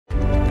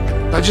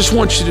I just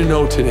want you to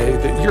know today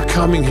that you're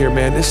coming here,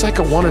 man. It's like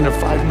a 1 in a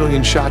 5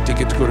 million shot to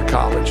get to go to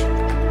college.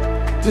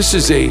 This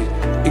is a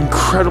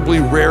incredibly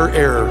rare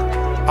air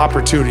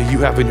opportunity you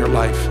have in your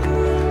life.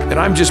 And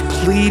I'm just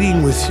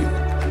pleading with you,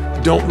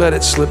 don't let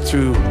it slip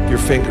through your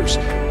fingers.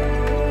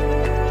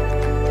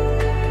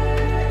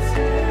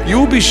 You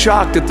will be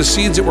shocked at the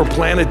seeds that were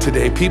planted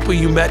today, people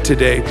you met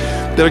today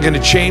that are going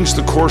to change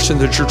the course and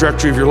the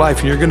trajectory of your life.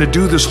 And you're going to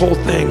do this whole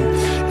thing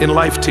in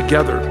life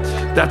together.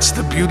 That's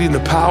the beauty and the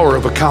power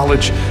of a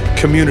college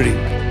community.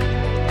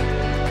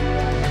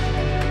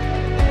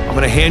 I'm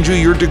going to hand you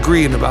your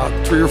degree in about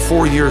 3 or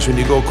 4 years when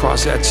you go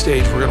across that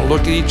stage. We're going to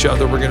look at each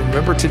other. We're going to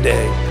remember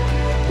today.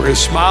 We're going to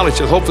smile at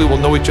each other. Hopefully we'll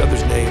know each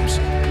other's names.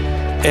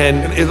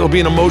 And it'll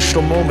be an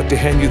emotional moment to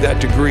hand you that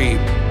degree,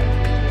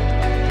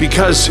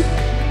 because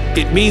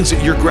it means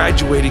that you're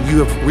graduating.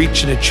 You have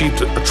reached and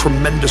achieved a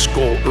tremendous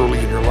goal early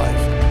in your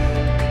life.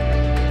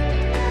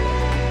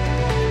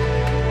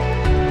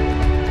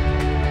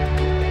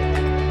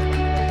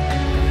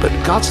 But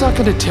God's not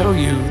going to tell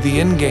you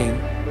the end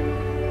game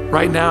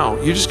right now.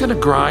 You're just going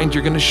to grind,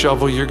 you're going to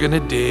shovel, you're going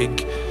to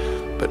dig.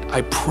 But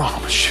I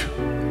promise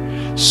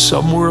you,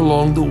 somewhere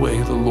along the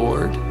way, the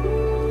Lord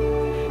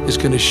is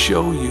going to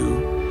show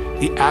you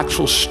the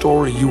actual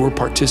story you were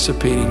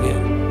participating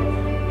in.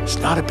 It's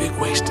not a big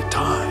waste of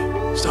time.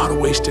 It's not a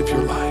waste of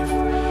your life.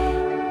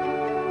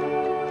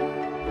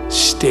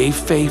 Stay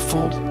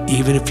faithful,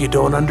 even if you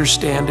don't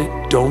understand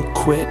it. Don't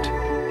quit,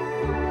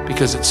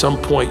 because at some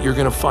point you're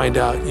going to find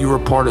out you were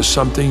part of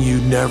something you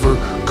never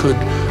could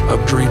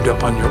have dreamed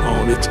up on your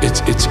own.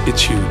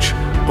 It's huge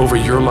over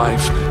your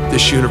life,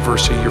 this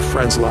university, your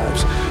friends'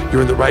 lives.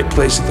 You're in the right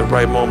place at the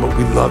right moment.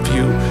 We love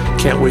you.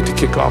 Can't wait to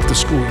kick off the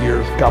school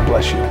year. God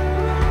bless you.